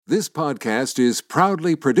This podcast is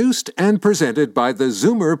proudly produced and presented by the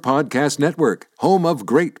Zoomer Podcast Network, home of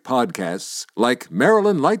great podcasts like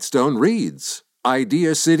Marilyn Lightstone Reads,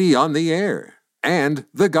 Idea City on the Air, and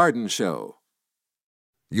The Garden Show.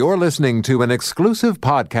 You're listening to an exclusive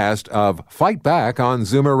podcast of Fight Back on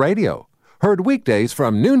Zoomer Radio, heard weekdays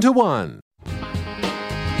from noon to 1.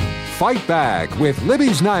 Fight Back with Libby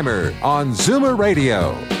Znaimer on Zoomer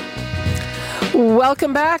Radio.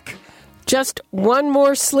 Welcome back. Just one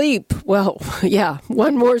more sleep. Well, yeah,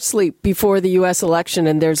 one more sleep before the U.S. election,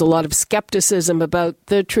 and there's a lot of skepticism about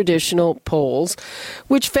the traditional polls,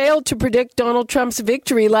 which failed to predict Donald Trump's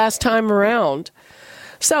victory last time around.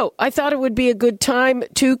 So I thought it would be a good time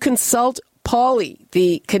to consult Polly,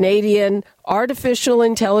 the Canadian artificial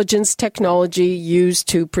intelligence technology used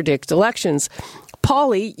to predict elections.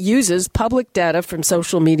 Polly uses public data from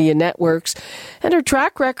social media networks, and her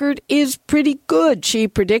track record is pretty good. She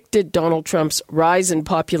predicted Donald Trump's rise in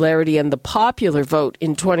popularity and the popular vote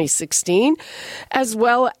in 2016, as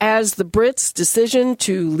well as the Brits' decision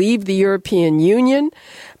to leave the European Union.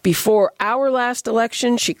 Before our last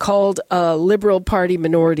election, she called a Liberal Party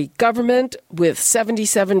minority government with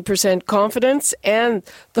 77% confidence and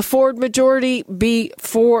the Ford majority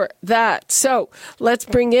before that. So let's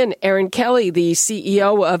bring in Erin Kelly, the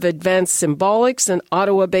CEO of Advanced Symbolics, an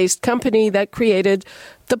Ottawa-based company that created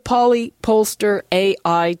the Polly Pollster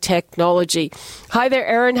AI technology. Hi there,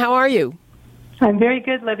 Erin. How are you? I'm very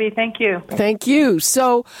good, Libby. Thank you. Thank you.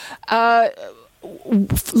 So,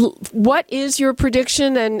 what is your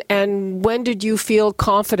prediction, and when did you feel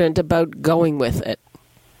confident about going with it?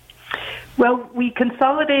 Well, we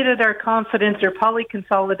consolidated our confidence, or Polly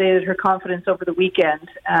consolidated her confidence over the weekend,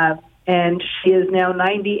 and she is now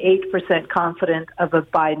 98% confident of a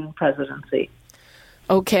Biden presidency.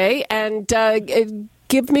 Okay, and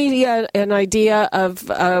give me an idea of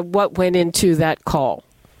what went into that call.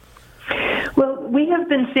 Well, we have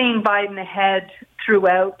been seeing Biden ahead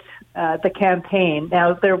throughout the campaign.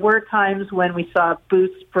 Now, there were times when we saw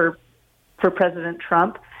boosts for President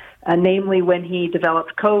Trump, namely when he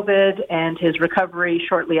developed COVID and his recovery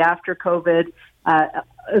shortly after COVID,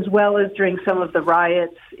 as well as during some of the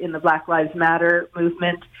riots in the Black Lives Matter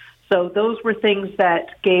movement. So those were things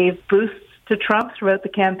that gave boosts to Trump throughout the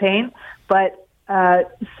campaign. But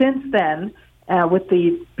since then, with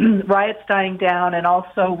the riots dying down and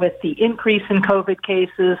also with the increase in COVID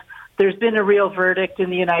cases, there's been a real verdict in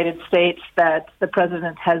the United States that the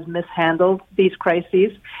president has mishandled these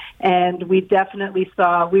crises. And we definitely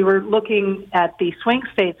saw, we were looking at the swing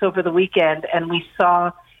states over the weekend, and we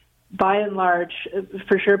saw, by and large,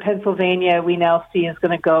 for sure, Pennsylvania we now see is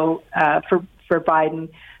going to go for Biden,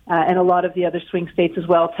 and a lot of the other swing states as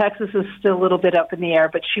well. Texas is still a little bit up in the air,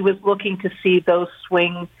 but she was looking to see those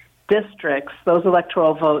swing districts, those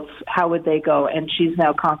electoral votes, how would they go? And she's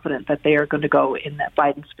now confident that they are going to go in that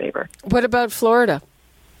Biden's favor. What about Florida?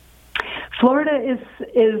 Florida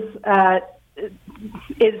is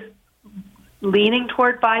leaning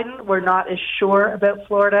toward Biden. We're not as sure about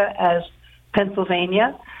Florida as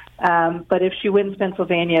Pennsylvania, but if she wins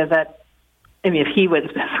Pennsylvania, if he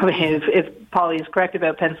wins Pennsylvania, if Polly is correct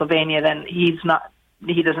about Pennsylvania, then he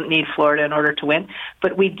doesn't need Florida in order to win.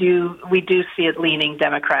 But we do see it leaning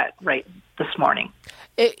Democrat right this morning.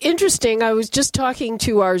 Interesting. I was just talking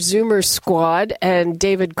to our Zoomer squad and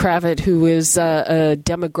David Kravitz, who is a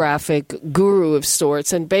demographic guru of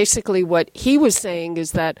sorts. And basically what he was saying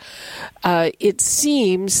is that it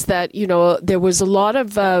seems that, there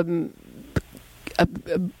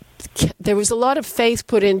was a lot of faith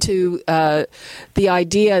put into the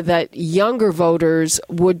idea that younger voters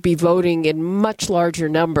would be voting in much larger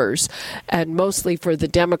numbers, and mostly for the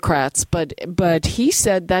Democrats. But he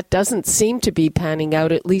said that doesn't seem to be panning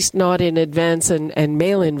out, at least not in advance and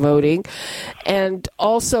mail-in voting. And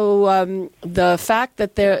also the fact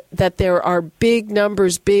that there are big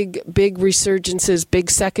numbers, big resurgences,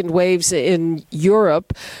 big second waves in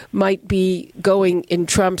Europe might be going in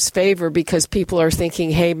Trump's favor, because people are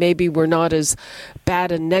thinking, hey, maybe we're not as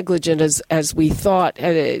bad and negligent as we thought.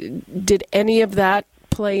 Did any of that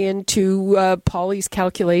play into Polly's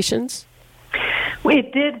calculations? We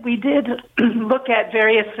did look at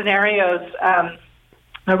various scenarios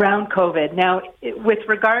around COVID. Now, with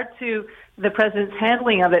regard to the president's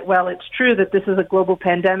handling of it, well, it's true that this is a global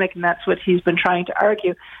pandemic, and that's what he's been trying to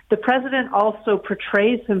argue. The president also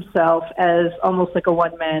portrays himself as almost like a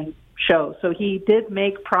one-man show. So he did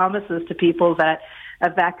make promises to people that a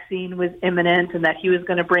vaccine was imminent and that he was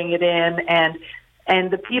going to bring it in, and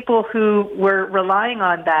the people who were relying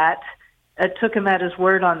on that took him at his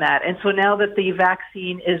word on that. And so now that the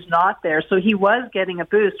vaccine is not there, so he was getting a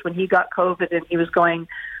boost when he got COVID and he was going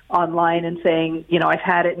online and saying, I've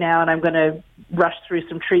had it now and I'm going to rush through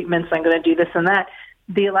some treatments, I'm going to do this and that.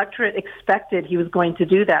 The electorate expected he was going to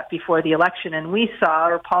do that before the election, and we saw,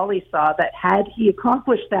 or Pauly saw, that had he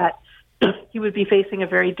accomplished that, he would be facing a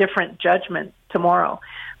very different judgment tomorrow.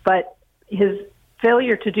 But his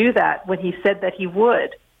failure to do that when he said that he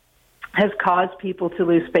would has caused people to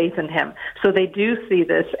lose faith in him. So they do see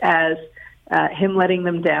this as him letting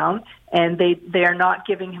them down, and they are not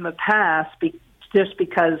giving him a pass just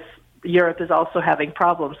because Europe is also having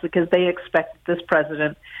problems, because they expect this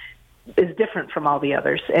president is different from all the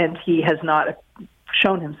others, and he has not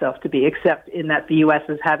shown himself to be, except in that the U.S.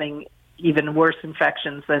 is having even worse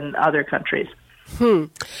infections than other countries.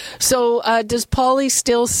 So does Pauly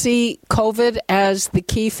still see COVID as the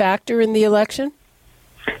key factor in the election?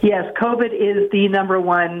 Yes, COVID is the number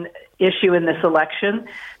one issue in this election.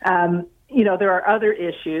 There are other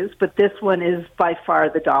issues, but this one is by far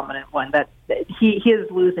the dominant one, that he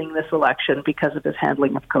is losing this election because of his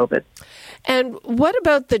handling of COVID. And what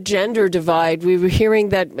about the gender divide? We were hearing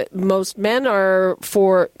that most men are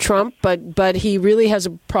for Trump, but he really has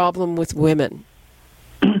a problem with women.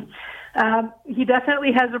 He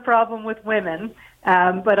definitely has a problem with women,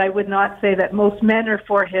 but I would not say that most men are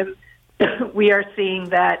for him. We are seeing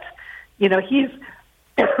that, he's,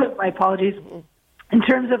 my apologies, in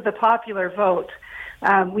terms of the popular vote,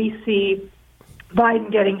 we see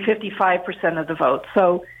Biden getting 55% of the vote.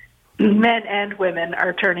 So men and women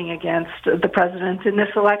are turning against the president in this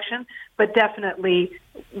election, but definitely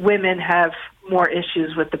women have more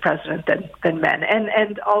issues with the president than men.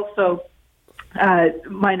 And also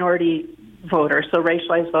minority voters, so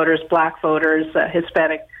racialized voters, black voters,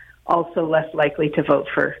 Hispanic, also less likely to vote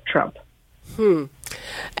for Trump.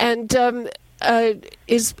 And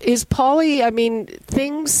is Pauly,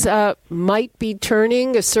 things might be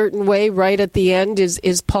turning a certain way right at the end. Is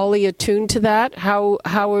Pauly attuned to that? How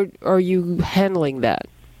are you handling that?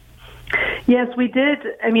 Yes, we did.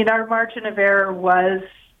 Our margin of error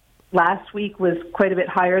last week was quite a bit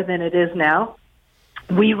higher than it is now.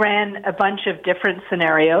 We ran a bunch of different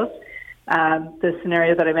scenarios. The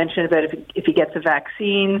scenario that I mentioned about if he gets a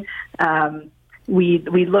vaccine,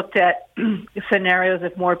 we looked at scenarios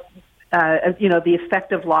of more, the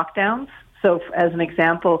effect of lockdowns. So, as an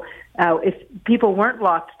example, if people weren't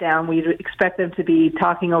locked down, we'd expect them to be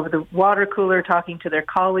talking over the water cooler, talking to their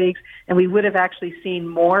colleagues, and we would have actually seen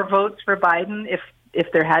more votes for Biden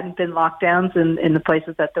if there hadn't been lockdowns in the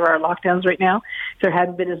places that there are lockdowns right now, if there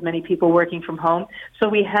hadn't been as many people working from home. So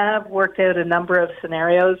we have worked out a number of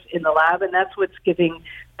scenarios in the lab, and that's what's giving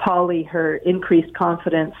Pauly her increased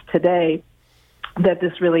confidence today that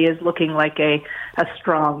this really is looking like a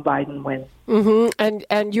strong Biden win. Mm-hmm.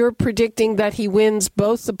 And you're predicting that he wins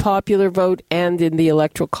both the popular vote and in the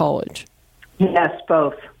Electoral College? Yes,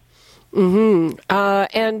 both. Mm-hmm.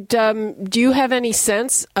 And do you have any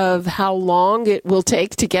sense of how long it will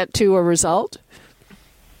take to get to a result?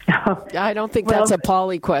 I don't think that's a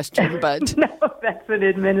Pauly question, but no, that's an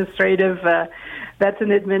administrative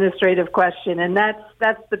question, and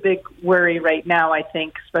that's the big worry right now. I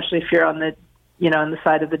think, especially if you're on the on the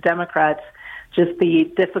side of the Democrats, just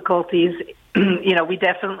the difficulties. We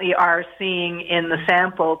definitely are seeing in the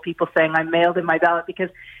sample people saying, "I mailed in my ballot," because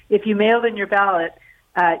if you mailed in your ballot,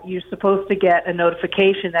 you're supposed to get a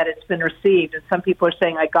notification that it's been received. And some people are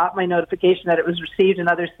saying, I got my notification that it was received, and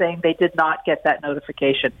others saying they did not get that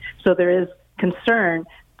notification. So there is concern,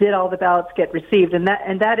 did all the ballots get received? And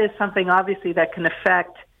that is something, obviously, that can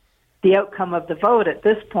affect the outcome of the vote at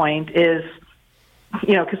this point is,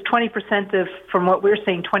 because 20% from what we're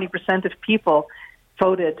seeing, 20% of people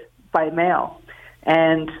voted by mail.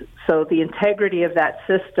 And so the integrity of that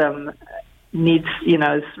system needs,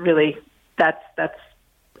 is really, that's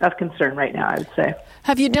of concern right now, I would say.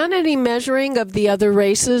 Have you done any measuring of the other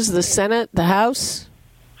races, the Senate, the House?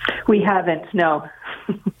 We haven't, no.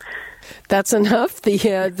 That's enough,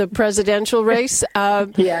 the presidential race?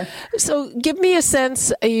 Yeah. So give me a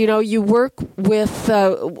sense, you work with,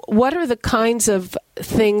 what are the kinds of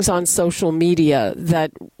things on social media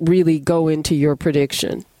that really go into your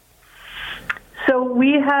prediction? So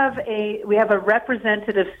we have a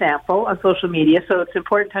representative sample on social media. So it's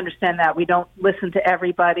important to understand that we don't listen to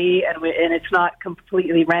everybody, and it's not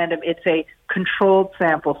completely random. It's a controlled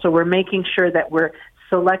sample. So we're making sure that we're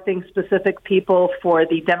selecting specific people for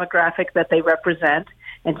the demographic that they represent,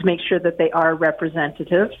 and to make sure that they are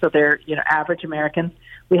representative. So they're average Americans.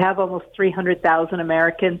 We have almost 300,000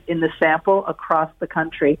 Americans in the sample across the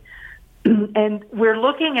country, and we're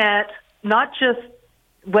looking at not just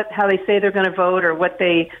how they say they're going to vote, or what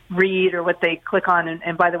they read, or what they click on.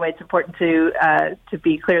 And by the way, it's important to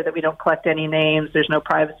be clear that we don't collect any names. There's no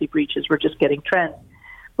privacy breaches. We're just getting trends.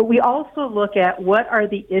 But we also look at what are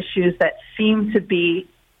the issues that seem to be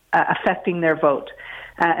affecting their vote.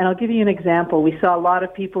 And I'll give you an example. We saw a lot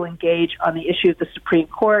of people engage on the issue of the Supreme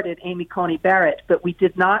Court and Amy Coney Barrett, but we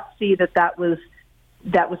did not see that was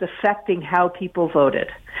affecting how people voted.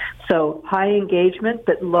 So high engagement,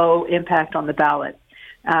 but low impact on the ballot.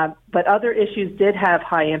 But other issues did have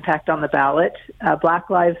high impact on the ballot. Black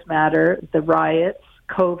Lives Matter, the riots,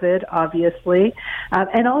 COVID, obviously,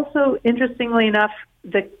 and also, interestingly enough,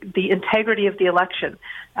 the integrity of the election.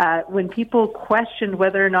 When people questioned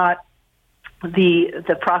whether or not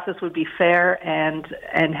the process would be fair and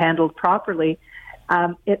handled properly,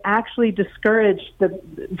 it actually discouraged the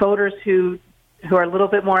voters who are a little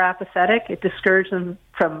bit more apathetic. It could discourage them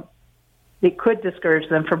from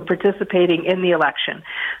participating in the election.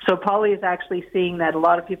 So Polly is actually seeing that a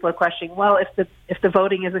lot of people are questioning, well, if the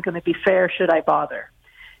voting isn't going to be fair, should I bother?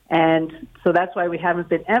 And so that's why we haven't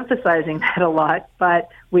been emphasizing that a lot, but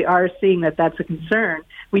we are seeing that that's a concern.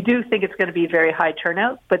 We do think it's going to be very high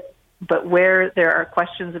turnout, but where there are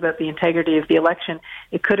questions about the integrity of the election,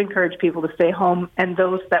 it could encourage people to stay home, and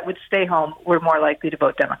those that would stay home were more likely to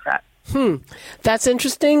vote Democrat. That's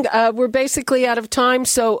interesting. We're basically out of time.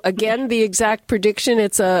 So, again, the exact prediction,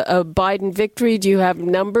 it's a Biden victory. Do you have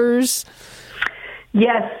numbers?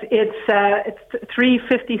 Yes, it's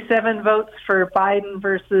 357 votes for Biden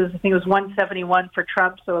versus, I think it was 171 for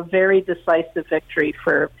Trump, so a very decisive victory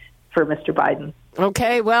for Mr. Biden.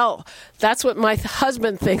 Okay, well, that's what my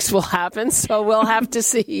husband thinks will happen, so we'll have to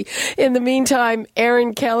see. In the meantime,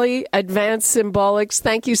 Erin Kelly, Advanced Symbolics,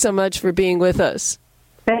 thank you so much for being with us.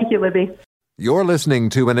 Thank you, Libby. You're listening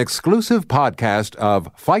to an exclusive podcast of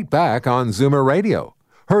Fight Back on Zoomer Radio,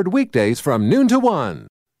 heard weekdays from noon to 1.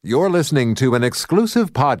 You're listening to an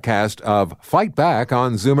exclusive podcast of Fight Back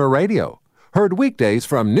on Zoomer Radio, heard weekdays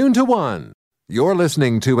from noon to 1. You're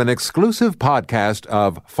listening to an exclusive podcast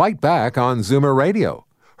of Fight Back on Zoomer Radio,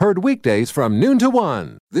 heard weekdays from noon to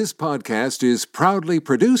 1. This podcast is proudly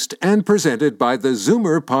produced and presented by the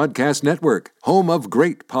Zoomer Podcast Network, home of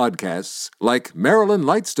great podcasts like Marilyn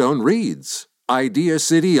Lightstone Reads, Idea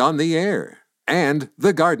City on the Air, and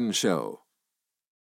The Garden Show.